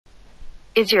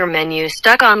Is your menu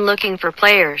stuck on looking for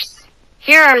players?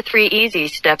 Here are 3 easy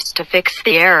steps to fix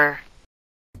the error.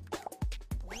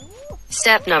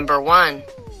 Step number 1.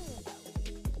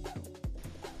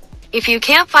 If you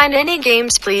can't find any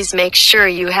games, please make sure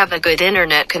you have a good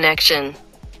internet connection.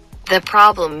 The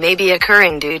problem may be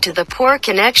occurring due to the poor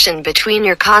connection between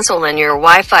your console and your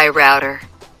Wi-Fi router.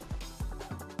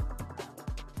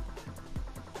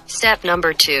 Step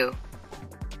number 2.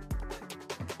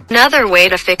 Another way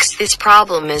to fix this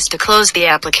problem is to close the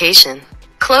application.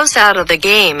 Close out of the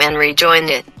game and rejoin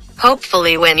it.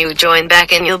 Hopefully when you join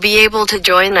back in, you'll be able to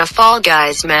join a Fall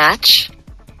Guys match.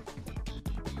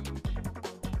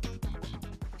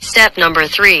 Step number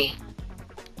 3.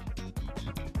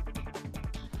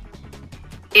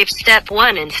 If step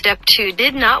 1 and step 2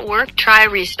 did not work, try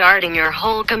restarting your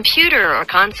whole computer or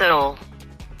console.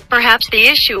 Perhaps the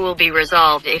issue will be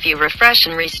resolved if you refresh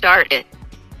and restart it.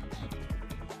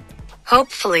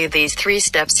 Hopefully these 3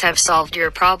 steps have solved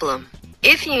your problem.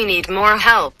 If you need more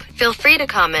help, feel free to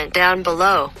comment down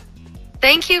below.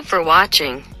 Thank you for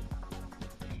watching.